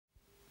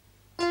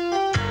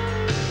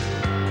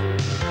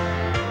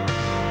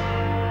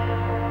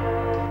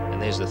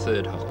there's the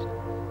third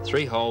hole.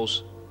 3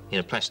 holes in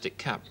a plastic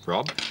cup,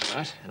 Rob.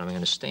 Right. And I'm going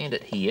to stand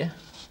it here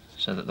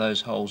so that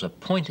those holes are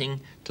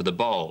pointing to the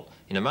bowl.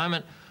 In a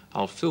moment,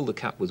 I'll fill the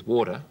cup with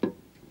water.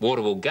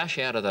 Water will gush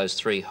out of those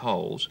 3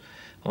 holes.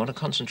 I want to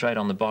concentrate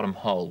on the bottom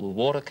hole. Will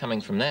water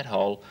coming from that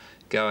hole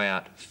go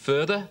out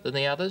further than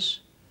the others,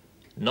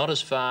 not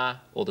as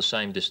far, or the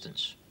same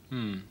distance?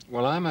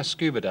 Well, I'm a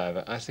scuba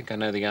diver. I think I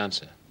know the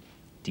answer.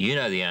 Do you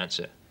know the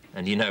answer?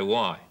 And do you know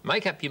why?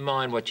 Make up your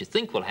mind what you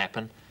think will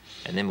happen,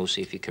 and then we'll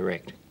see if you're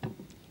correct.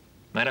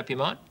 Made up your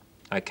mind?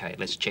 OK,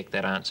 let's check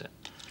that answer.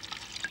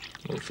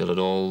 We'll fill it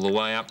all the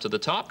way up to the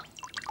top.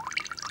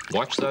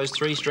 Watch those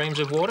 3 streams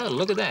of water.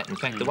 Look at that. In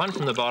fact, the one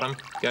from the bottom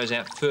goes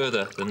out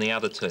further than the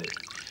other 2.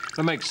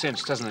 That makes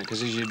sense, doesn't it?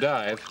 Because as you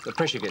dive, the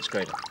pressure gets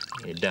greater.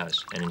 It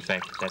does. And in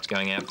fact, that's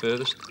going out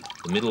furthest.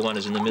 The middle one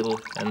is in the middle,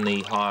 and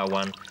the higher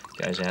one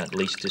goes out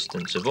least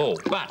distance of all.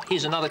 But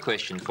here's another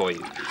question for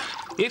you.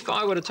 If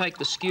I were to take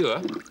the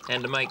skewer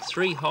and to make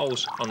 3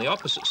 holes on the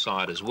opposite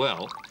side as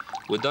well,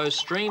 would those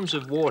streams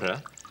of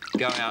water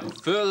go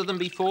out further than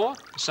before,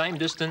 same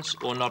distance,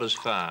 or not as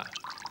far?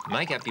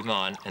 Make up your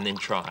mind and then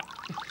try it.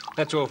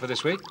 That's all for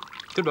this week.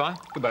 Goodbye.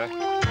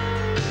 Goodbye.